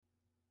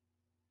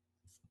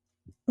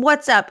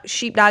What's up,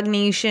 Sheepdog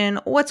Nation?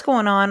 What's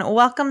going on?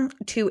 Welcome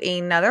to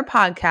another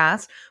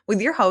podcast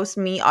with your host,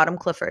 me, Autumn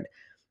Clifford.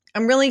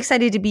 I'm really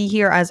excited to be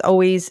here as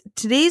always.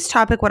 Today's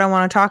topic, what I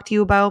want to talk to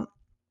you about,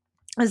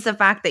 is the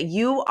fact that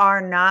you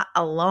are not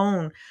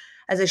alone.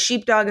 As a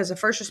sheepdog, as a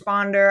first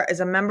responder,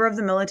 as a member of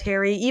the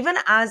military, even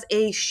as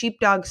a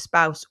sheepdog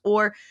spouse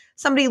or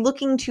somebody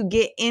looking to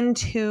get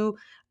into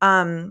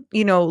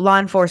law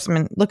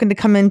enforcement, looking to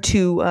come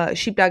into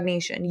Sheepdog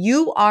Nation,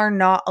 you are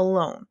not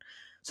alone.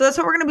 So that's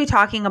what we're going to be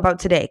talking about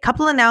today. A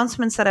couple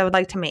announcements that I would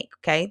like to make,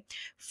 okay?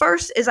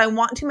 First is I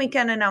want to make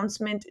an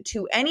announcement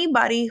to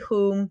anybody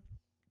who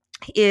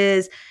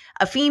is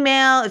a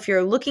female. If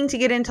you're looking to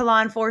get into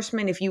law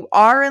enforcement, if you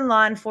are in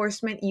law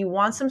enforcement, you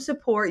want some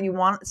support, you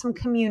want some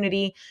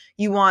community,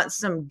 you want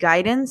some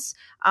guidance,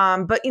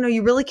 but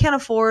you really can't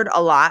afford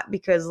a lot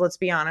because let's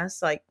be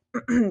honest, like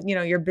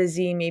you're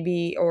busy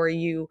maybe, or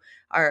you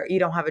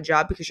don't have a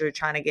job because you're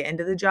trying to get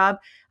into the job.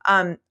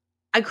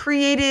 I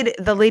created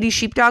the Lady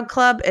Sheepdog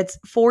Club. It's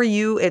for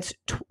you. It's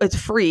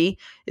free.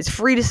 It's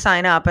free to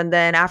sign up. And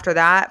then after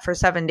that, for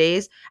 7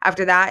 days,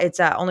 after that, it's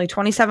only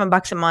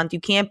 $27 a month.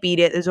 You can't beat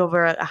it. There's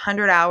over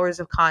 100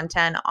 hours of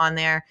content on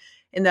there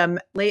in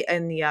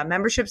the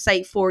membership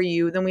site for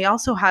you. Then we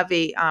also have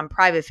a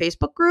private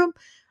Facebook group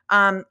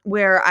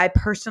where I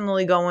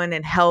personally go in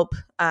and help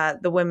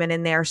the women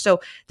in there. So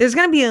there's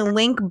going to be a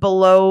link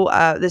below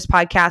this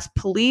podcast.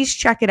 Please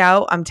check it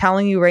out. I'm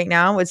telling you right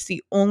now, it's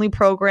the only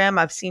program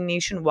I've seen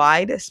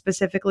nationwide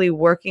specifically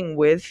working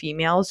with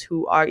females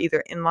who are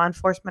either in law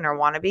enforcement or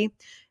wannabe.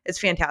 It's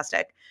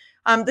fantastic.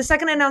 The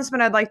second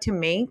announcement I'd like to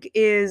make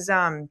is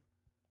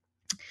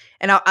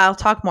and I'll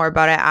talk more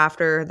about it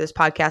after this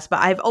podcast, but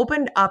I've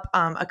opened up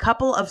a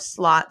couple of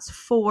slots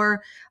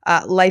for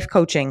life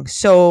coaching.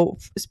 So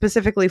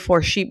specifically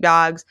for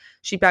sheepdogs,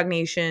 Sheepdog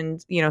Nation,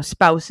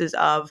 spouses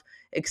of,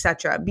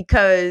 etc.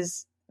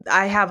 Because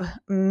I have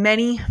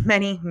many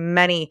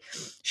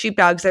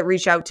sheepdogs that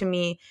reach out to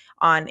me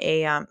on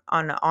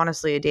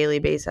honestly a daily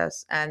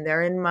basis, and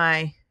they're in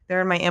my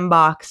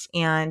inbox.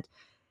 And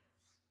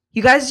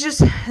you guys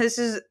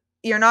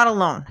you're not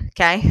alone,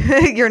 okay?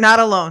 You're not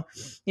alone.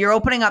 You're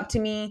opening up to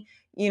me.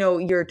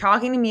 You're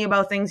talking to me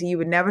about things that you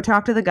would never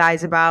talk to the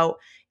guys about.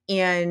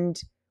 And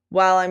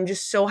while I'm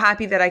just so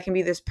happy that I can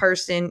be this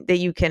person that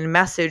you can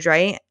message,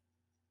 right?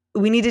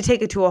 We need to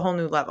take it to a whole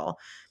new level.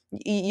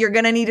 You're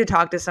going to need to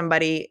talk to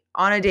somebody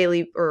on a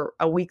daily or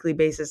a weekly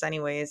basis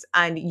anyways.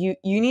 And you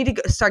need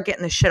to start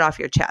getting the shit off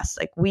your chest.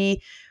 Like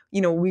we've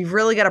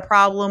really got a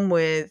problem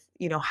with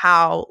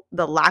how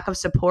the lack of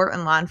support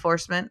in law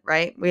enforcement,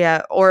 right?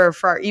 Or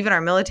for even our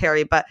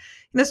military, but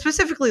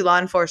specifically law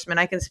enforcement,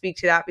 I can speak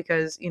to that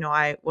because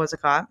I was a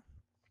cop.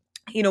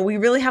 We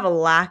really have a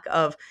lack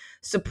of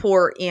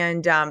support,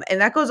 and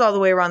that goes all the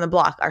way around the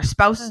block. Our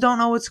spouses don't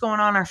know what's going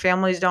on, our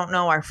families don't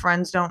know, our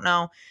friends don't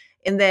know.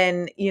 And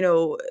then,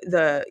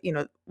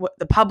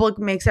 the public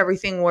makes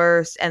everything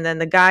worse. And then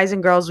the guys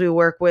and girls we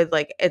work with,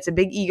 like, it's a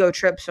big ego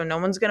trip. So no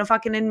one's going to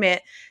fucking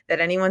admit that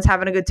anyone's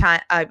having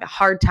a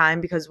hard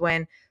time, because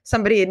when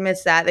somebody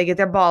admits that, they get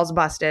their balls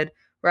busted,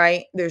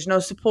 right? There's no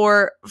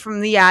support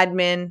from the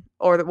admin,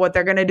 or what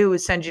they're going to do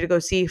is send you to go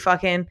see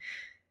fucking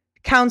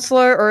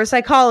counselor or a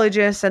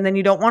psychologist. And then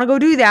you don't want to go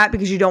do that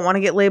because you don't want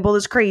to get labeled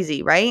as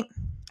crazy, right?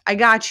 I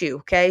got you.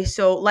 Okay.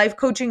 So life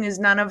coaching is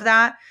none of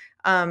that.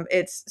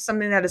 It's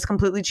something that has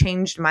completely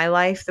changed my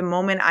life. The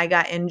moment I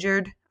got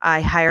injured, I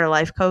hired a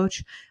life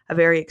coach, a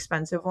very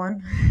expensive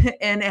one,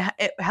 and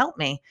it helped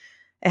me.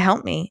 It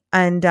helped me,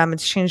 and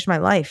it's changed my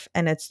life,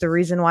 and it's the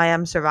reason why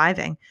I'm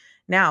surviving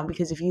now.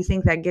 Because if you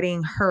think that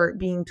getting hurt,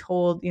 being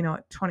told,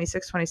 at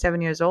 26,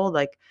 27 years old,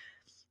 like,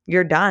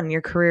 you're done,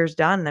 your career's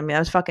done. I mean, that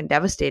was fucking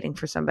devastating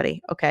for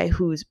somebody, okay,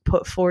 who's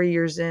put 4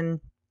 years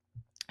in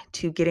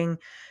to getting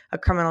a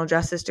criminal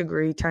justice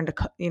degree,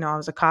 I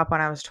was a cop when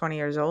I was 20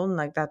 years old, and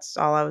like, that's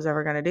all I was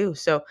ever going to do.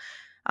 So,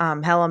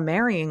 hell, I'm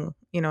marrying,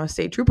 a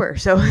state trooper.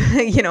 So,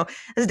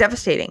 it's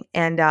devastating.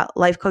 And,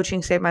 life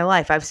coaching saved my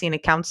life. I've seen a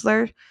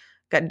counselor,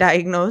 got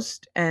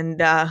diagnosed and,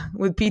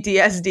 with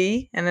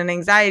PTSD and an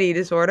anxiety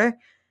disorder.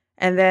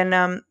 And then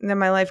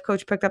my life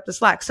coach picked up the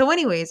slack. So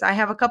anyways, I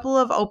have a couple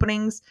of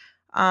openings,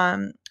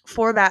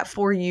 for that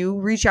for you.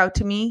 Reach out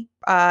to me,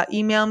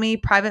 email me,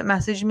 private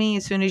message me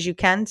as soon as you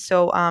can.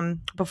 So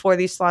before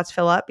these slots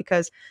fill up,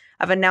 because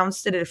I've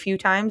announced it a few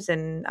times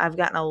and I've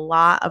gotten a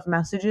lot of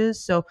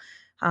messages. So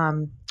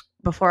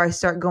before I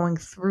start going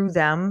through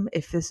them,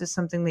 if this is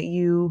something that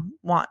you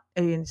want,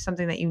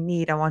 something that you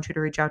need, I want you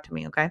to reach out to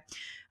me. Okay.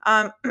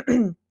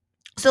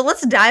 So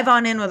let's dive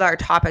on in with our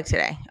topic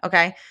today.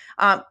 Okay.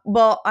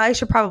 Well, I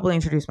should probably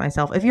introduce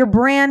myself. If you're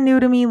brand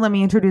new to me, let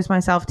me introduce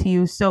myself to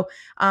you. So,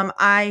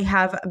 I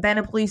have been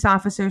a police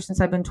officer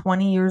since I've been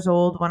 20 years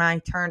old. When I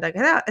turned, I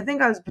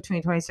think I was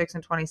between 26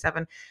 and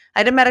 27. I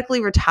had to medically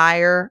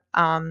retire,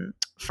 from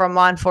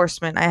law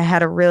enforcement.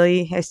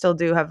 I still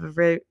do have a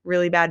really,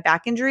 really bad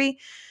back injury,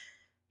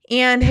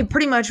 and it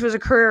pretty much was a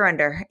career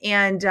ender.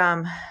 And,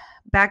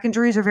 back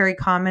injuries are very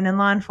common in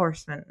law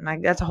enforcement.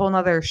 And that's a whole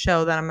nother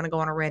show that I'm going to go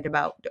on a rant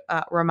about.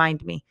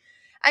 Remind me.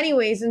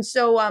 Anyways, and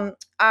so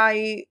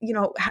I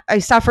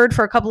suffered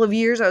for a couple of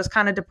years. I was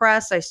kind of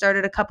depressed. I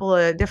started a couple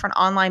of different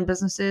online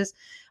businesses.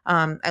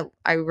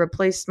 I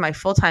replaced my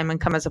full-time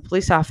income as a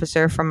police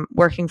officer from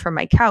working from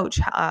my couch,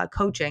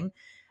 coaching.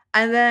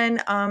 And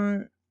then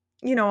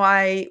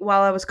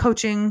while I was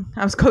coaching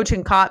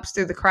cops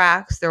through the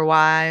cracks, their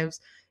wives,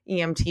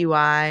 EMT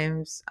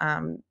wives,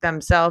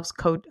 themselves,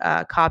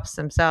 cops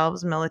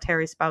themselves,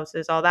 military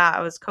spouses, all that.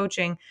 I was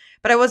coaching,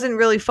 but I wasn't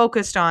really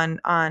focused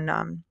on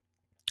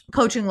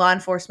coaching law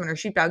enforcement or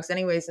sheepdogs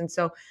anyways. And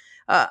so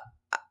uh,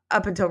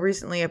 up until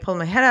recently, I pulled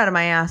my head out of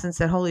my ass and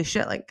said, holy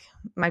shit, like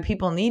my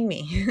people need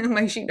me.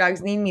 My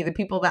sheepdogs need me. The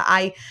people that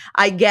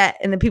I get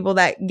and the people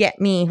that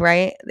get me,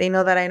 right? They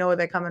know that I know where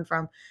they're coming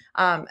from.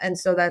 And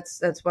so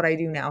that's what I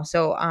do now.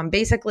 So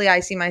basically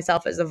I see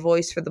myself as a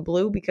voice for the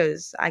blue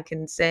because I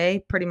can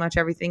say pretty much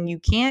everything you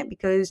can't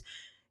because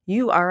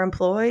you are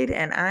employed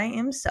and I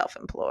am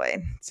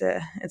self-employed.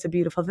 It's a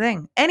beautiful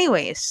thing.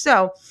 Anyways,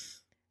 so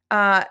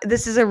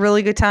this is a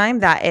really good time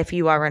that if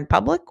you are in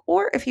public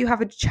or if you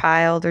have a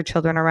child or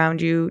children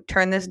around you,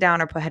 turn this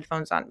down or put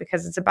headphones on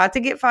because it's about to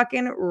get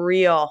fucking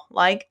real,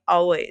 like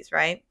always,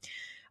 right?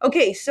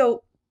 Okay,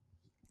 so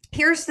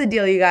here's the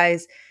deal, you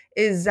guys,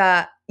 is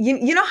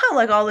you know how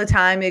like all the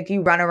time like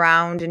you run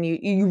around and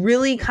you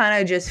really kind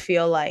of just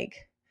feel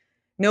like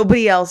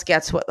nobody else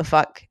gets what the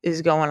fuck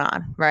is going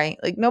on, right?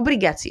 Like nobody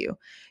gets you.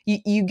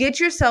 You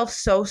get yourself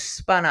so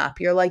spun up.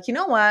 You're like, you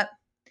know what?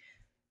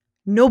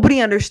 Nobody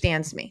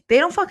understands me. They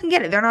don't fucking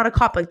get it. They're not a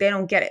cop. Like they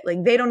don't get it.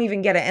 Like they don't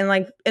even get it.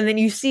 And then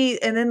you see,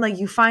 and then like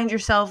you find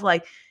yourself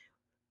like,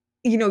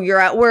 you're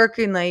at work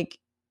and like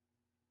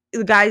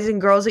the guys and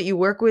girls that you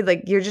work with,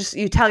 like you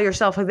tell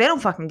yourself like they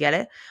don't fucking get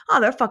it. Oh,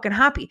 they're fucking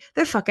happy.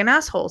 They're fucking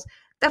assholes.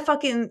 That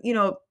fucking,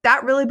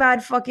 that really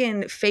bad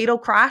fucking fatal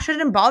crash, it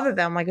didn't bother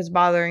them like it's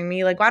bothering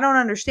me. Like I don't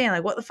understand.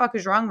 Like what the fuck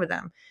is wrong with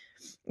them?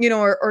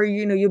 Or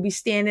you'll be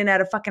standing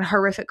at a fucking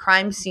horrific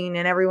crime scene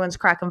and everyone's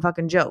cracking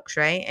fucking jokes,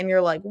 right? And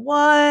you're like,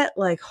 what?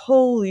 Like,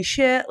 holy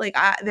shit. Like,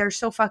 they're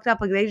so fucked up.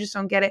 Like, they just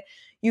don't get it.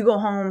 You go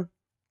home,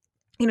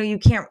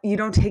 you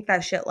don't take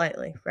that shit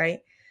lightly, right?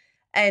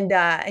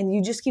 And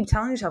you just keep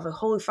telling yourself, like,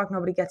 holy fuck,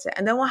 nobody gets it.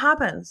 And then what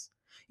happens?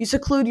 You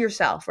seclude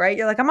yourself, right?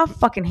 You're like, I'm not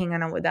fucking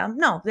hanging out with them.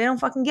 No, they don't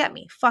fucking get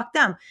me. Fuck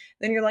them.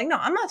 Then you're like, no,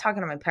 I'm not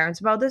talking to my parents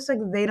about this. Like,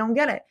 they don't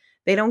get it.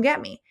 They don't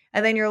get me.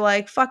 And then you're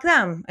like, fuck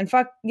them and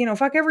fuck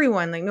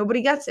everyone. Like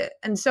nobody gets it.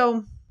 And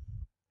so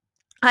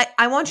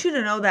I want you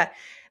to know that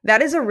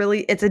is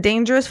it's a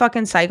dangerous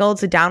fucking cycle.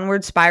 It's a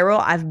downward spiral.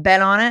 I've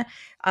been on it.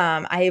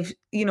 I've,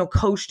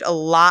 coached a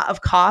lot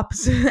of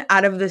cops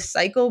out of this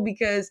cycle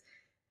because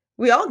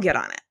we all get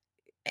on it.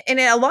 And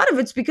a lot of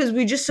it's because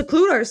we just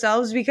seclude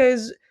ourselves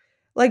because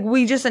like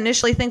we just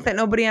initially think that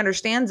nobody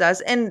understands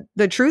us. And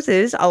the truth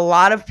is a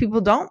lot of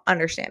people don't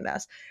understand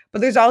us.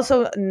 But there's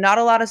also not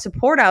a lot of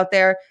support out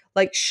there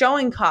like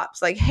showing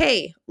cops like,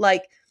 hey,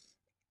 like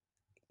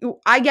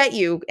I get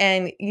you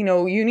and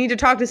you need to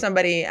talk to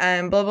somebody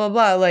and blah blah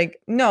blah. Like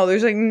no,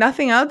 there's like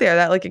nothing out there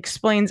that like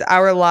explains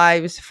our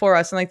lives for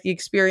us and like the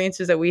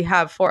experiences that we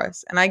have for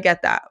us. And I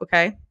get that,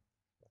 okay?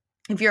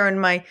 If you're in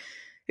my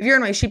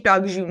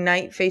Sheepdogs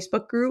Unite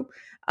Facebook group,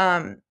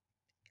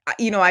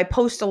 I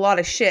post a lot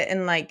of shit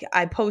and like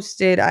I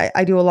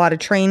do a lot of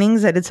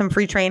trainings. I did some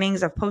free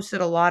trainings. I've posted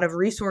a lot of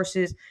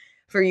resources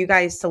for you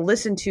guys to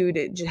listen to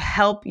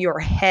help your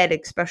head,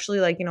 especially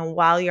like,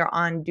 while you're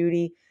on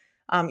duty,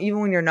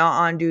 even when you're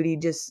not on duty,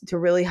 just to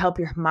really help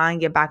your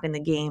mind get back in the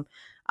game.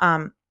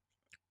 And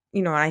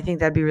I think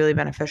that'd be really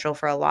beneficial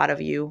for a lot of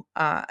you,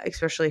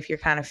 especially if you're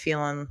kind of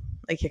feeling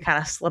like you're kind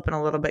of slipping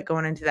a little bit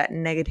going into that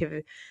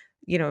negative,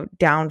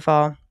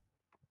 downfall.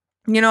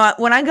 When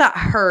I got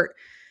hurt,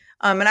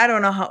 and I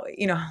don't know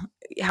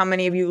how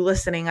many of you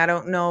listening, I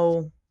don't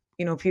know,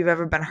 if you've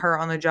ever been hurt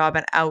on the job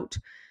and out,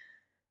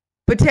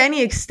 but to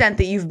any extent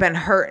that you've been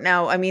hurt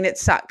now, I mean, it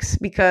sucks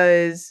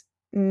because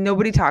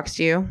nobody talks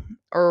to you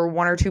or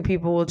one or two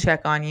people will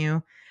check on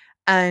you.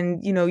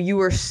 And, you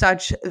were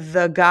such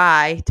the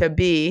guy to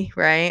be,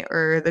 right?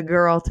 Or the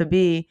girl to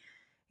be,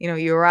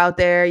 you were out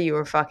there, you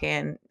were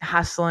fucking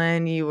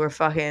hustling, you were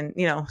fucking,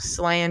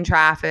 slaying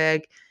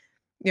traffic,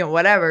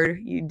 whatever,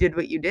 you did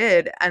what you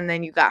did, and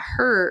then you got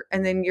hurt,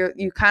 and then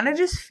you kind of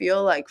just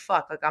feel like,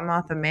 fuck, like I'm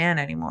not the man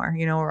anymore,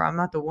 or I'm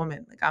not the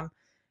woman, like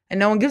and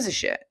no one gives a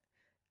shit.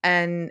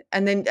 And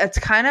then that's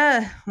kind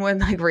of when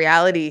like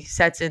reality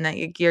sets in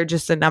that you're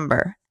just a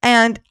number.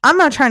 And I'm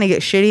not trying to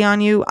get shitty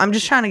on you. I'm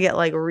just trying to get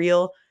like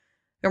real.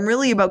 I'm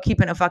really about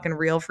keeping it fucking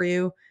real for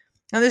you.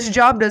 And this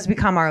job does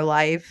become our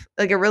life.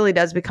 Like it really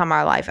does become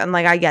our life. And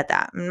like, I get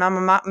that. And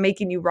I'm not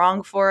making you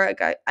wrong for it.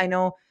 Like, I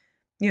know,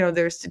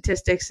 there's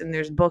statistics and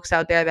there's books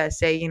out there that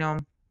say,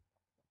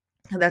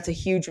 that's a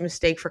huge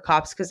mistake for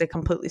cops because they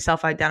completely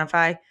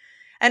self-identify.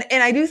 And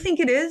I do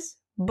think it is.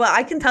 But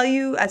I can tell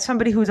you as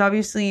somebody who's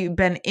obviously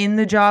been in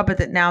the job, but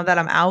that now that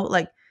I'm out,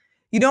 like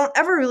you don't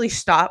ever really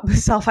stop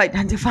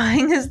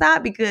self-identifying as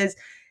that because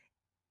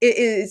it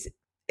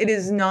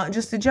is not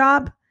just a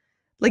job.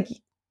 Like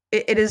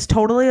it is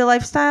totally a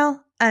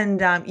lifestyle.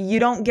 And you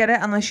don't get it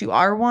unless you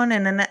are one.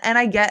 And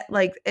I get,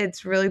 like,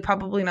 it's really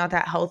probably not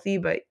that healthy,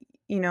 but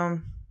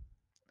it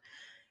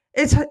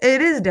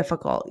is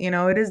difficult.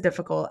 It is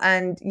difficult.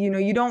 And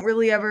you don't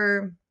really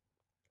ever,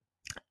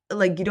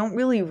 like, you don't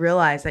really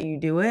realize that you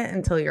do it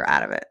until you're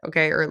out of it,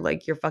 okay? Or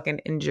like you're fucking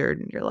injured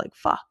and you're like,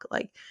 fuck,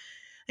 like,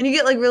 and you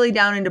get like really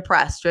down and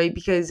depressed, right?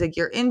 Because like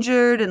you're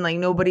injured and like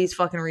nobody's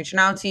fucking reaching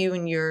out to you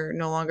and you're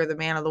no longer the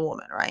man or the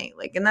woman, right?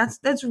 Like, and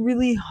that's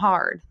really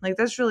hard. Like,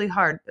 that's really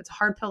hard. It's a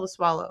hard pill to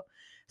swallow.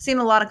 I've seen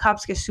a lot of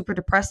cops get super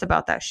depressed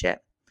about that shit.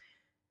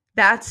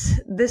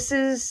 This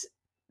is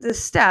a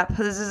step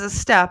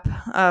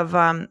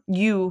of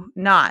you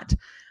not.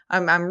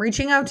 I'm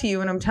reaching out to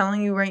you and I'm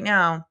telling you right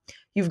now,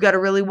 you've got to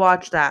really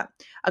watch that.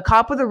 A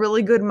cop with a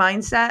really good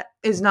mindset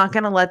is not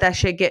going to let that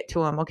shit get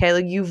to him, okay?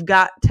 Like, you've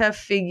got to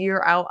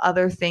figure out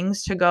other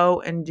things to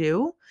go and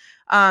do,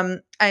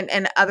 and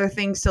other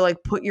things to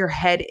like put your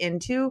head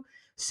into,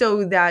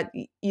 so that,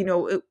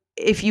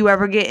 if you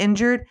ever get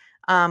injured,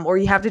 or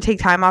you have to take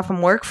time off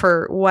from work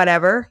for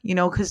whatever,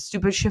 because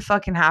stupid shit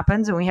fucking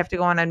happens and we have to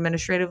go on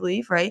administrative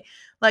leave, right?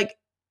 Like,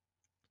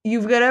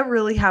 you've got to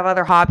really have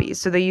other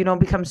hobbies so that you don't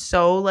become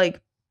so like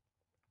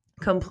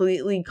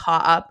completely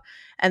caught up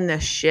in the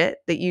shit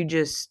that you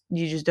just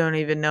don't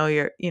even know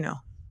you don't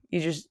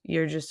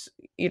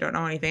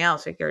know anything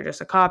else. Like, you're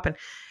just a cop, and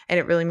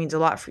it really means a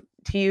lot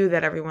to you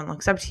that everyone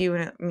looks up to you,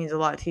 and it means a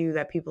lot to you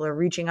that people are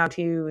reaching out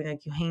to you and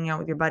like you hanging out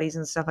with your buddies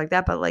and stuff like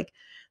that. But like,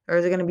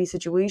 there's going to be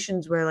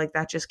situations where like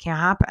that just can't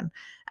happen,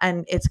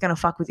 and it's going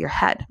to fuck with your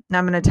head. And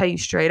I'm going to tell you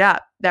straight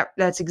up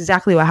that's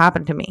exactly what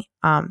happened to me.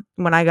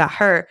 When I got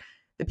hurt,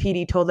 the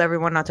PD told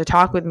everyone not to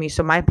talk with me.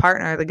 So my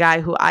partner, the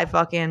guy who I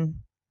fucking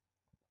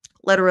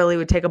literally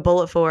would take a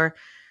bullet for,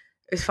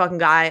 this fucking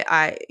guy,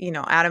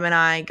 Adam and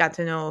I got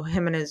to know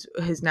him and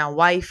his now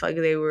wife. Like,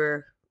 they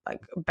were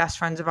like best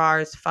friends of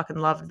ours, fucking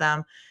loved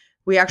them.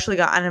 We actually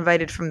got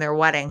uninvited from their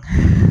wedding.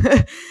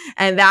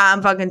 And that,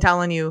 I'm fucking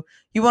telling you,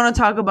 you want to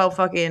talk about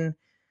fucking,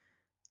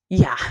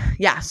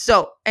 yeah.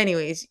 So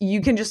anyways,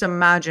 you can just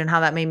imagine how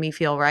that made me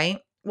feel, right?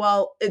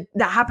 Well,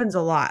 that happens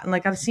a lot. And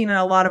like, I've seen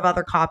a lot of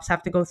other cops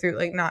have to go through,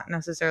 like, not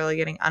necessarily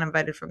getting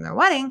uninvited from their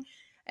wedding.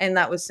 And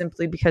that was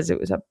simply because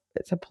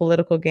it's a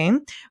political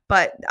game.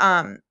 But,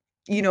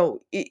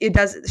 it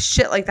does,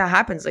 shit like that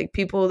happens. Like,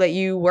 people that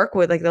you work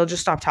with, like, they'll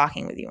just stop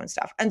talking with you and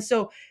stuff. And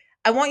so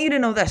I want you to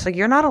know this, like,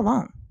 you're not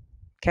alone.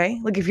 Okay.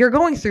 Like, if you're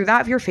going through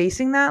that, if you're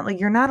facing that, like,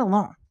 you're not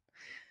alone.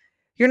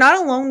 You're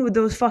not alone with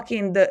those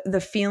fucking,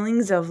 the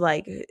feelings of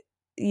like,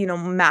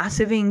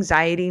 massive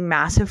anxiety,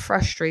 massive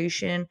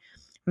frustration,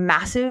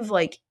 massive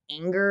like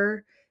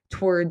anger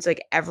towards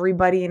like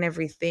everybody and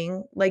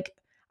everything. Like,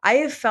 I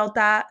have felt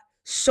that.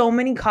 So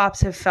many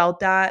cops have felt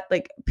that.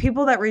 Like,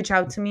 people that reach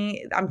out to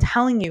me, I'm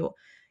telling you,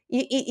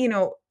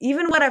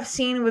 even what I've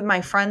seen with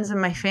my friends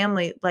and my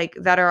family, like,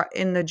 that are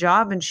in the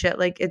job and shit,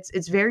 like,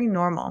 it's very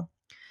normal.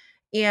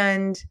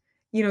 And,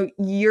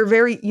 you're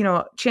very,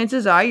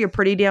 chances are you're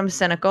pretty damn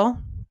cynical.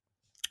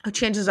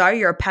 Chances are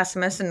you're a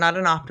pessimist and not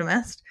an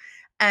optimist.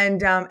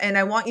 And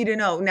I want you to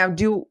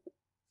know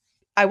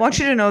I want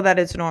you to know that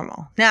it's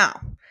normal. Now,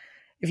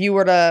 if you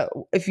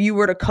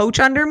were to coach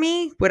under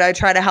me, would I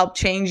try to help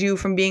change you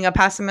from being a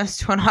pessimist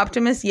to an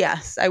optimist?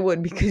 Yes, I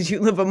would, because you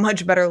live a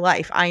much better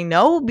life. I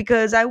know,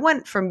 because I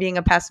went from being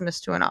a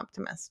pessimist to an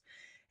optimist,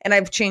 and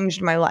I've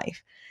changed my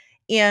life.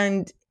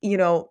 And,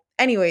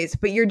 anyways,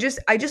 but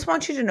I just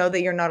want you to know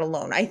that you're not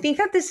alone. I think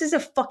that this is a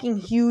fucking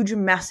huge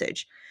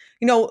message.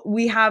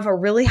 We have a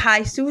really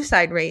high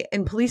suicide rate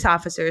in police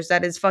officers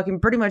that is fucking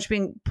pretty much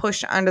being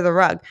pushed under the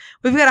rug.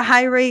 We've got a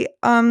high rate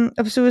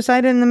of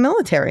suicide in the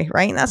military,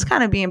 right? And that's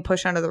kind of being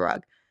pushed under the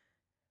rug.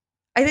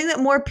 I think that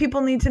more people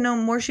need to know,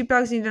 more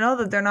sheepdogs need to know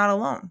that they're not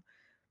alone.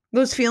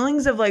 Those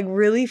feelings of like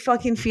really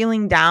fucking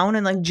feeling down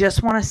and like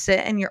just want to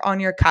sit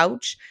on your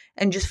couch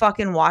and just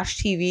fucking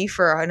watch TV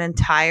for an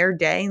entire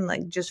day and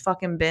like just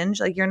fucking binge,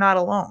 like, you're not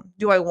alone.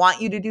 Do I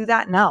want you to do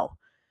that? No.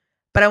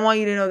 But I want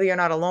you to know that you're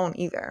not alone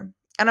either.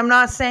 And I'm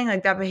not saying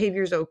like that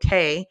behavior is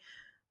okay.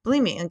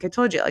 Believe me, like I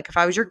told you, like, if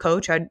I was your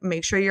coach, I'd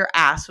make sure your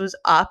ass was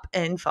up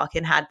and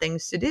fucking had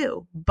things to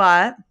do.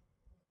 But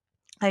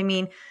I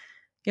mean,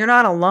 you're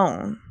not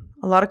alone.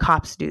 A lot of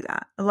cops do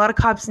that. A lot of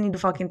cops need to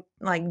fucking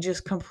like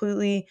just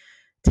completely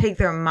take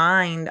their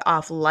mind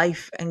off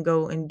life and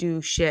go and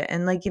do shit.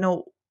 And like,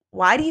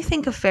 why do you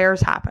think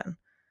affairs happen?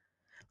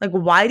 Like,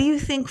 why do you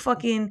think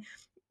fucking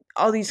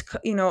all these,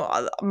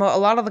 a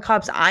lot of the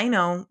cops I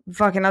know,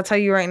 fucking, I'll tell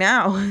you right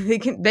now,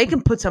 they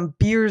can put some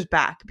beers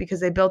back because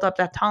they built up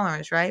that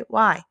tolerance, right?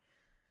 Why?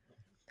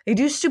 They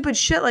do stupid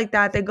shit like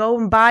that. They go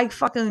and buy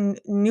fucking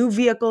new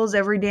vehicles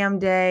every damn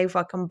day,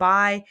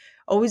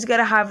 always got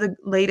to have the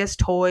latest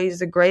toys,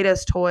 the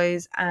greatest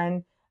toys.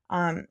 And,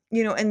 and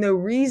the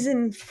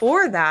reason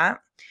for that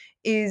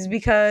is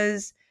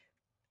because,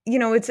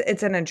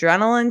 it's an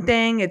adrenaline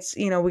thing. It's,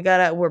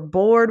 we're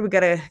bored. We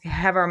gotta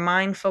have our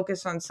mind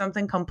focused on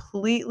something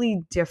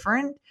completely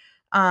different,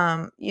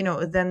 than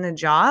the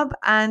job.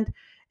 And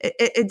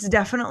it's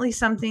definitely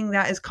something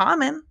that is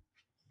common.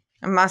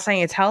 I'm not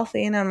saying it's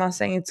healthy and I'm not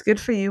saying it's good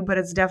for you, but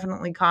it's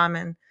definitely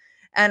common.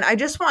 And I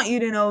just want you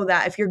to know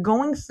that if you're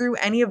going through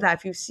any of that,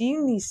 if you've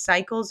seen these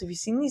cycles, if you've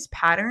seen these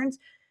patterns,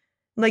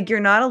 like you're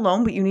not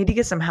alone, but you need to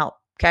get some help.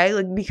 Okay.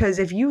 Like, because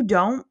if you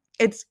don't,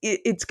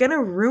 it's going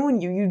to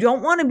ruin you. You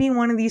don't want to be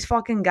one of these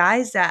fucking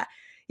guys that,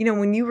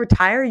 when you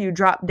retire, you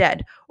drop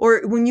dead,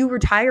 or when you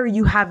retire,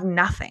 you have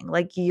nothing.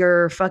 Like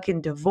you're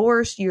fucking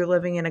divorced, you're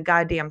living in a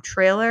goddamn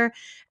trailer,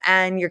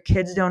 and your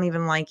kids don't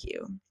even like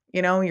you.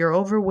 You're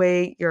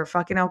overweight, you're a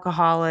fucking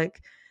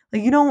alcoholic.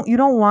 Like you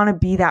don't want to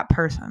be that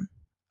person.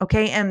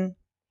 Okay. And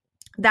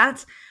I'm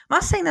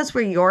not saying that's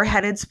where you're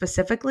headed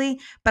specifically,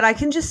 but I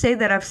can just say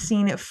that I've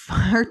seen it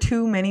far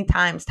too many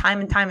times, time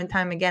and time and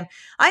time again.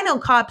 I know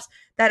cops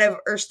that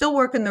are still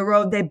working the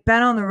road. They've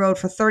been on the road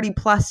for 30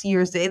 plus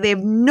years. They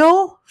have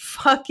no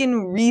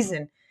fucking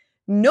reason,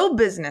 no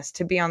business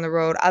to be on the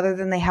road other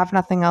than they have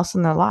nothing else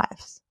in their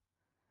lives.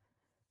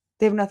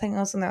 They have nothing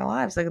else in their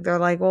lives. Like they're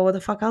like, well, what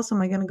the fuck else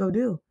am I going to go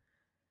do?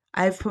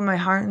 I've put my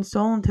heart and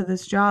soul into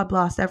this job,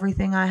 lost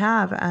everything I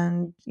have.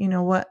 And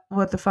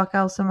what the fuck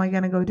else am I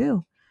going to go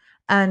do?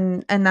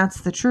 And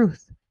that's the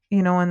truth,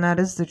 and that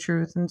is the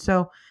truth. And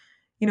so,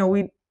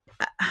 we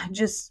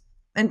just,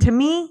 and to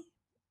me,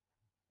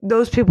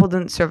 those people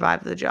didn't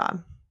survive the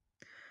job.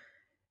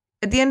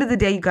 At the end of the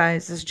day, you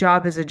guys, this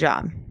job is a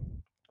job.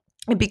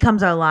 It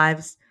becomes our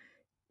lives.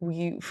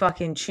 We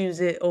fucking choose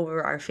it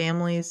over our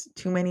families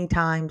too many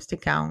times to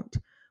count.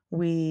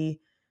 We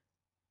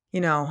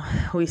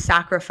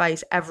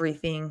sacrifice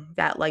everything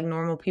that like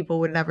normal people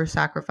would never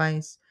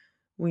sacrifice.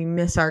 We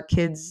miss our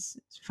kids'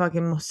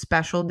 fucking most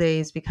special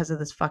days because of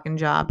this fucking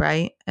job,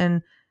 right?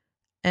 And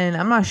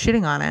I'm not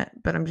shitting on it,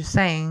 but I'm just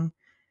saying.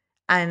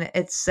 And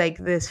it's like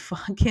this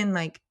fucking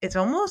like it's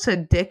almost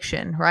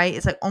addiction, right?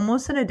 It's like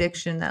almost an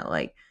addiction that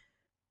like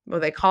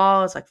what they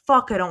call it's like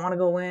fuck, I don't want to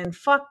go in,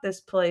 fuck this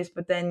place.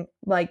 But then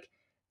like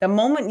the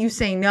moment you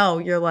say no,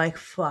 you're like,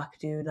 fuck,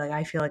 dude, like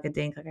I feel like a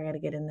dink, like I gotta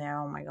get in there.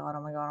 Oh my god,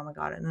 oh my god, oh my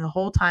god. And the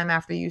whole time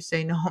after you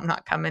say no, I'm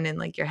not coming in,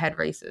 like your head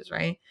races,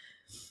 right?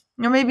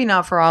 Or maybe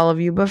not for all of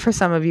you, but for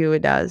some of you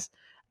it does.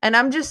 And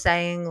I'm just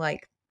saying,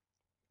 like,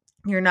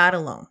 you're not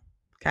alone.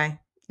 Okay.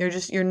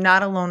 You're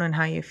not alone in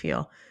how you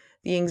feel.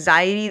 The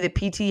anxiety, the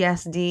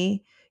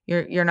PTSD,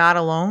 you're not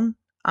alone.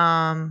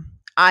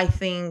 I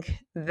think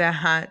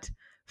that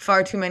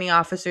far too many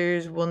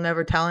officers will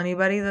never tell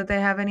anybody that they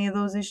have any of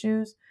those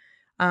issues,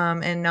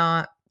 and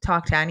not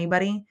talk to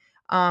anybody.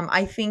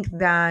 I think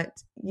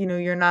that,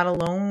 you're not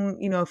alone.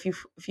 If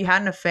you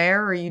had an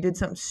affair or you did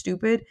something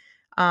stupid,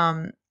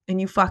 and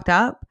you fucked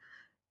up,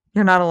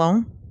 you're not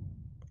alone.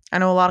 I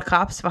know a lot of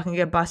cops fucking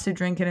get busted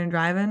drinking and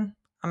driving.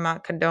 I'm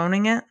not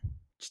condoning it.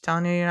 Just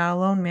telling you, you're not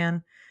alone,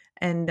 man.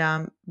 And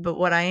but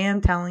what I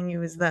am telling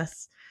you is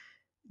this: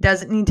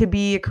 doesn't need to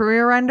be a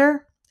career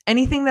ender.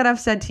 Anything that I've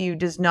said to you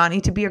does not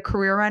need to be a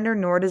career ender,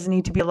 nor does it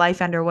need to be a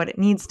life ender. What it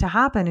needs to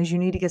happen is you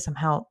need to get some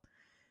help.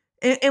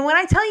 And when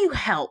I tell you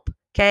help,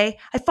 okay,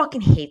 I fucking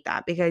hate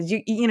that because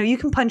you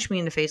can punch me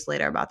in the face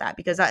later about that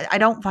because I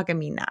don't fucking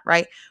mean that,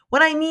 right?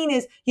 What I mean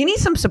is you need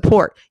some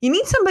support. You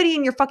need somebody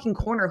in your fucking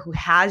corner who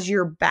has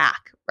your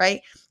back, right?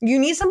 You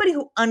need somebody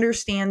who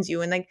understands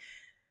you. And like,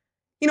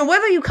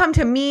 whether you come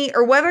to me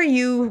or whether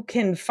you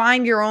can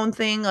find your own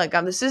thing, like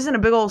this isn't a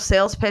big old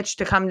sales pitch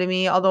to come to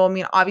me. Although, I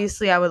mean,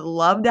 obviously I would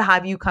love to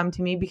have you come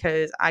to me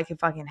because I can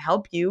fucking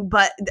help you,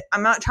 but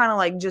I'm not trying to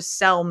like just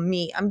sell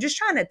me. I'm just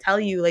trying to tell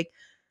you like,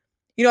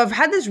 I've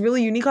had this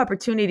really unique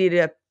opportunity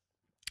to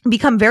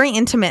become very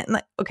intimate.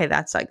 Like, okay,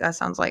 that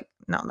sounds like,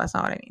 no, that's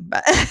not what I mean.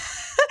 But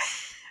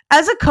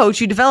as a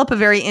coach, you develop a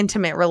very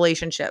intimate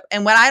relationship.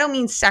 And what I don't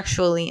mean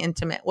sexually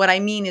intimate, what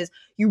I mean is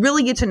you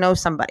really get to know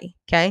somebody.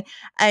 Okay.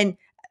 And,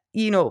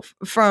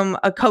 from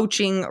a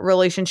coaching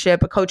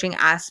relationship, a coaching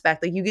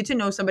aspect, like you get to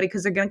know somebody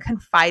because they're going to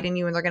confide in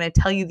you and they're going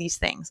to tell you these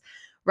things.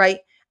 Right.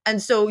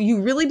 And so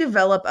you really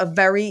develop a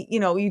very,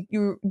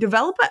 you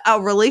develop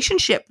a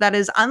relationship that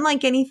is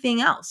unlike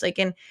anything else. Like,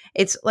 and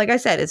it's like I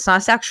said, it's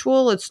not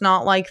sexual. It's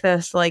not like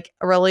this, like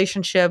a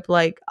relationship,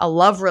 like a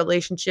love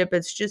relationship.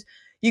 It's just,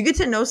 you get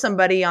to know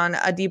somebody on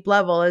a deep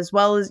level as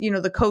well as,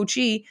 the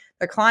coachee,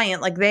 the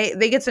client, like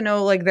they get to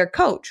know like their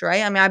coach,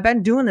 right? I mean, I've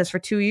been doing this for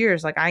 2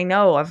 years. Like I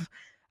know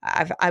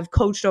I've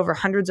coached over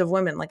hundreds of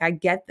women. Like I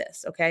get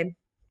this. Okay.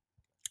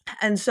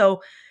 And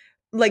so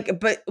like,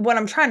 but what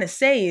I'm trying to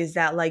say is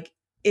that like,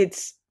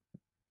 it's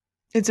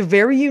a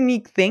very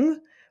unique thing,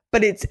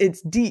 but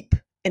it's deep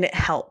and it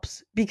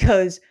helps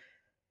because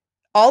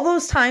all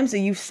those times that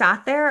you've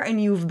sat there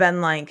and you've been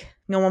like,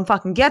 no one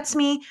fucking gets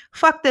me.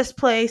 Fuck this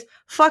place.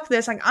 Fuck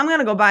this. Like, I'm going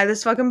to go buy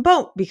this fucking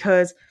boat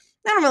because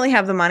I don't really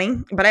have the money,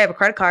 but I have a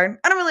credit card.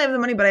 I don't really have the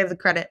money, but I have the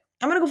credit.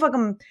 I'm going to go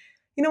fucking,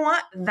 you know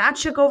what? That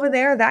chick over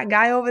there, that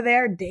guy over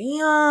there,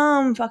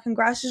 damn, fucking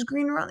grass is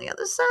greener on the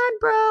other side,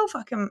 bro.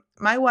 Fucking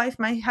my wife,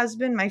 my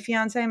husband, my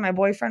fiance, my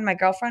boyfriend, my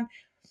girlfriend.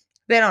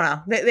 They don't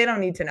know. They don't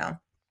need to know.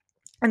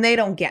 And they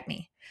don't get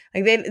me.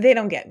 Like they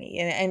don't get me.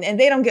 And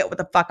they don't get what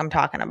the fuck I'm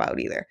talking about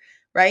either.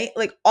 Right?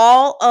 Like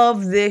all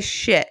of this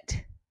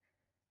shit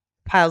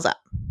piles up.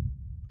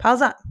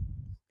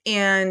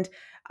 And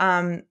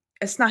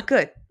It's not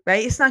good,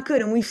 right? It's not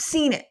good. And we've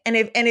seen it. And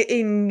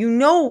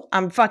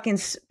I'm fucking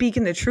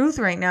speaking the truth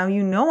right now.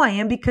 I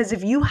am, because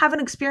if you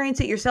haven't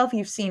experienced it yourself,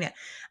 you've seen it.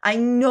 I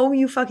know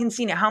you fucking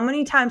seen it. How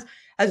many times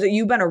has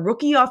you've been a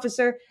rookie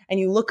officer and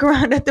you look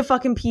around at the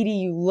fucking PD,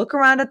 you look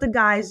around at the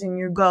guys and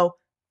you go,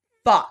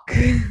 fuck,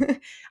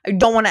 I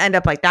don't want to end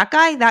up like that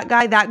guy,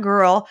 that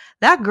girl,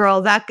 that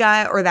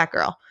guy, or that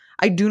girl.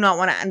 I do not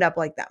want to end up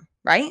like them.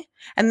 Right?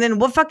 And then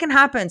what fucking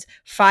happens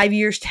 5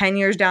 years, 10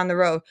 years down the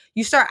road?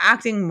 You start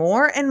acting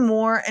more and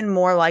more and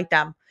more like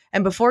them.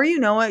 And before you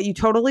know it, you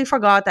totally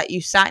forgot that you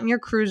sat in your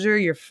cruiser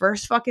your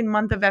first fucking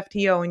month of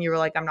FTO and you were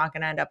like, I'm not going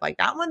to end up like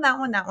that one.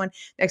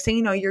 Next thing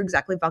you know, you're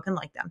exactly fucking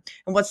like them.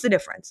 And what's the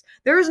difference?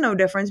 There is no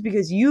difference,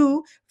 because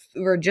you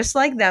were just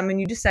like them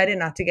and you decided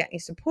not to get any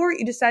support.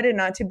 You decided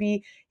not to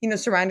be,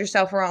 surround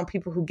yourself around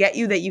people who get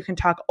you, that you can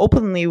talk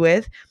openly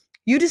with.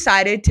 You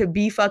decided to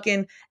be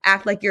fucking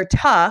act like you're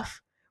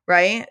tough,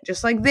 right?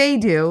 Just like they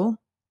do.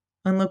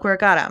 And look where it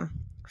got them.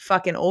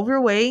 Fucking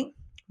overweight,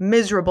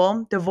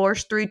 miserable,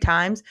 divorced 3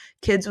 times,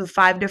 kids with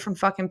 5 different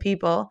fucking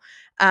people,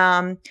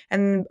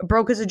 and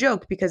broke as a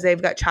joke because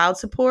they've got child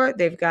support.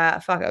 They've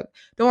got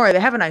don't worry, they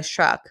have a nice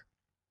truck,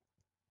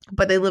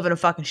 but they live in a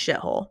fucking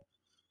shithole.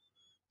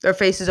 Their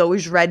face is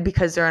always red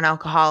because they're an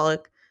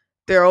alcoholic.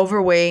 They're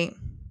overweight.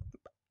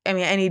 I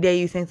mean, any day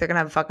you think they're going to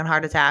have a fucking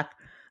heart attack.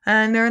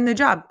 And they're in the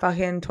job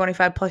fucking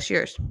 25 plus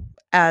years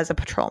as a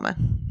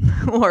patrolman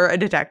or a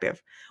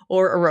detective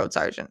or a road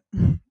sergeant,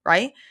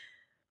 right?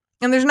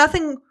 And there's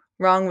nothing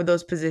wrong with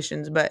those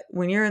positions, but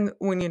when you're on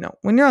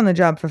the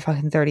job for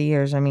fucking 30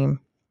 years, I mean,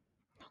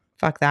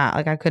 fuck that.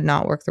 Like, I could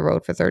not work the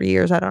road for 30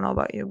 years. I don't know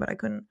about you, but I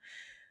couldn't.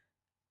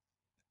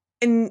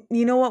 And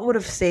you know what would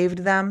have saved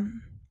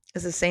them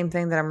is the same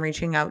thing that I'm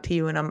reaching out to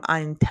you and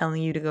I'm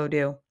telling you to go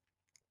do.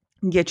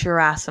 Get your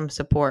ass some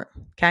support,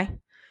 okay?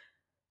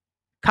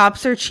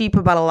 Cops are cheap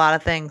about a lot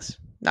of things.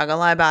 Not gonna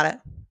lie about it,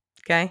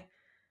 okay?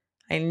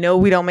 I know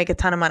we don't make a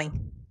ton of money.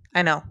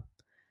 I know.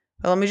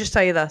 But let me just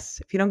tell you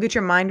this. If you don't get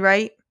your mind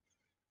right,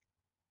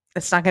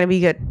 it's not going to be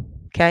good,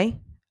 okay?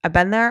 I've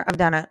been there. I've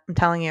done it. I'm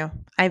telling you.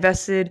 I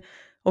invested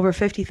over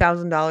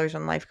 $50,000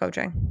 in life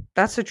coaching.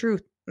 That's the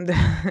truth.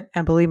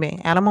 And believe me,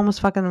 Adam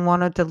almost fucking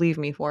wanted to leave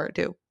me for it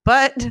too.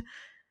 But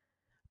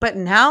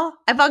now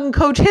I fucking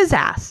coach his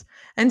ass.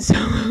 And so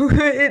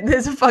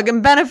there's a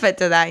fucking benefit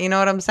to that. You know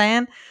what I'm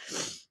saying?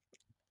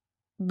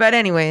 But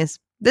anyways,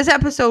 this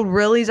episode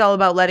really is all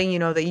about letting you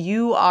know that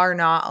you are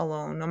not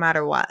alone, no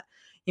matter what.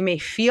 You may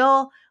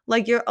feel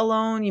like you're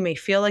alone. You may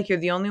feel like you're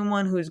the only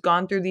one who's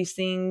gone through these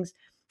things,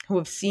 who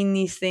have seen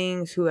these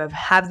things, who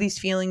have these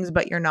feelings,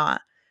 but you're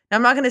not. Now,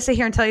 I'm not going to sit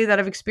here and tell you that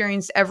I've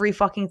experienced every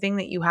fucking thing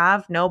that you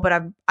have. No, but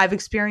I've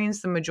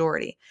experienced the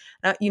majority.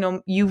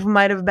 You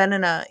might have been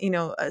in a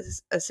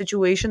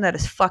situation that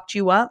has fucked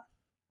you up.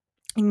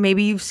 And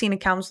maybe you've seen a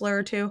counselor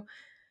or two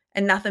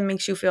and nothing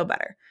makes you feel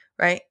better,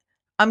 right?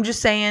 I'm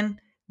just saying,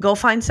 go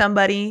find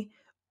somebody,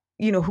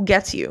 who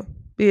gets you.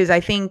 Because I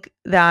think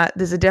that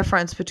there's a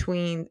difference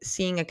between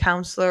seeing a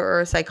counselor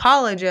or a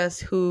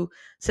psychologist who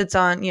sits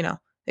on,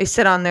 they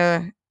sit on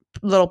their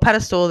little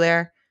pedestal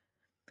there.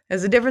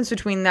 There's a difference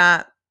between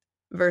that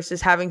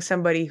versus having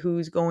somebody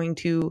who's going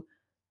to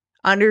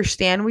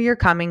understand where you're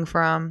coming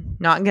from,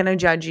 not going to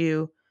judge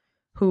you,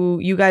 who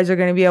you guys are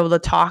going to be able to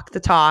talk the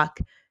talk,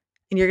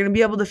 and you're going to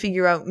be able to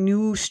figure out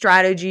new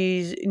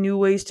strategies, new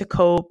ways to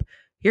cope.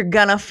 You're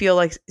going to feel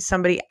like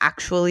somebody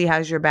actually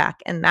has your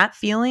back. And that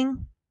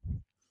feeling,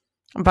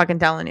 I'm fucking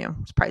telling you,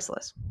 it's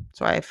priceless.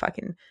 So I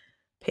fucking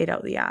paid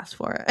out the ass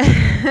for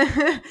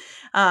it.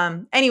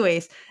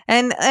 Anyways,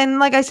 and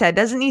like I said,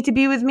 doesn't need to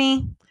be with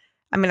me.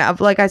 I mean,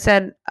 like I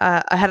said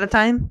ahead of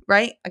time,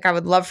 right? Like, I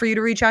would love for you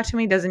to reach out to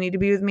me. Doesn't need to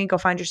be with me. Go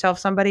find yourself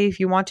somebody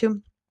if you want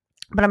to.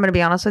 But I'm going to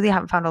be honest with you, I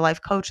haven't found a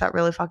life coach that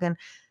really fucking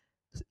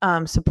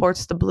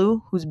supports the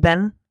blue, who's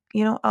been,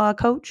 a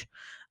coach,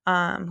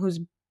 who's,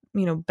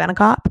 been a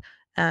cop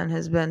and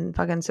has been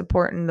fucking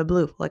supporting the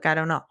blue. Like, I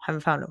don't know.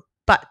 Haven't found him.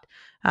 But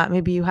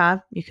maybe you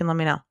have. You can let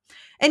me know.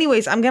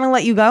 Anyways, I'm going to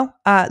let you go.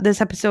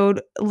 This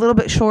episode, a little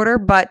bit shorter,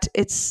 but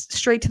it's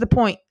straight to the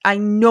point. I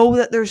know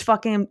that there's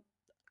fucking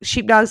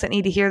sheepdogs that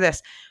need to hear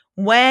this.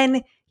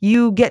 When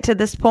you get to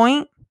this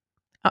point,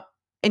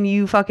 and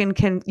you fucking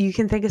can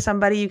think of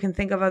somebody, you can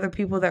think of other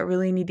people that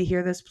really need to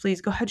hear this,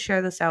 please go ahead,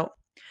 share this out.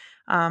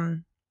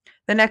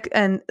 The next,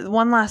 and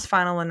one last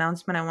final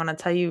announcement I want to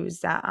tell you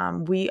is that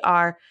we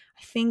are,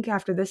 I think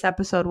after this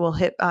episode we'll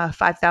hit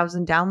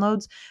 5,000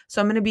 downloads.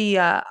 So I'm going to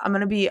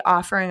be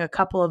offering a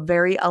couple of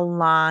very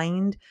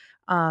aligned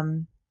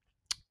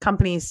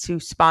companies to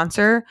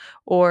sponsor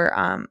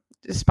or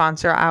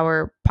sponsor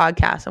our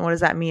podcast. And what does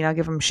that mean? I'll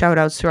give them shout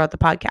outs throughout the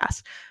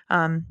podcast.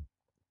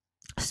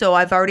 So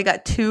I've already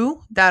got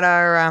 2 that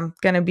are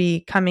going to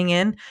be coming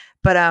in,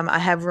 but I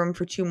have room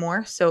for 2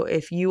 more. So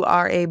if you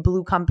are a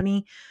blue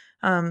company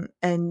and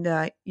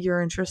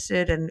you're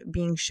interested in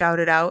being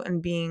shouted out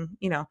and being,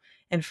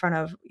 in front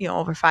of,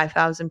 over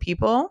 5,000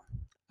 people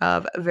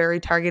of a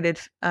very targeted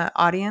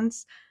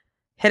audience,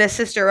 hit a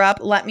sister up.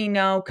 Let me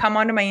know. Come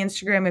onto my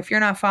Instagram. If you're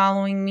not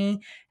following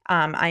me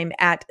I'm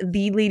at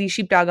the Lady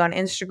Sheepdog on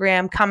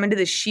Instagram. Come into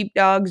the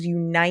Sheepdogs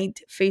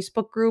Unite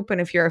Facebook group.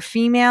 And if you're a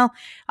female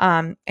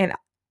and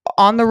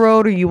on the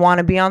road, or you want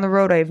to be on the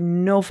road, I have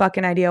no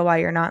fucking idea why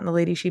you're not in the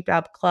Lady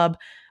Sheepdog Club.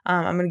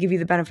 I'm going to give you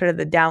the benefit of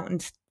the doubt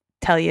and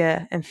tell you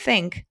and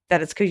think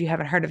that it's because you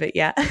haven't heard of it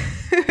yet.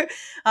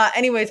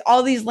 Anyways,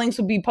 all these links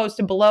will be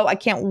posted below. I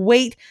can't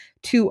wait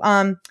to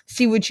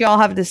see what y'all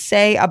have to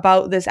say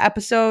about this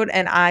episode,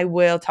 and I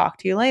will talk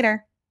to you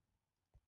later.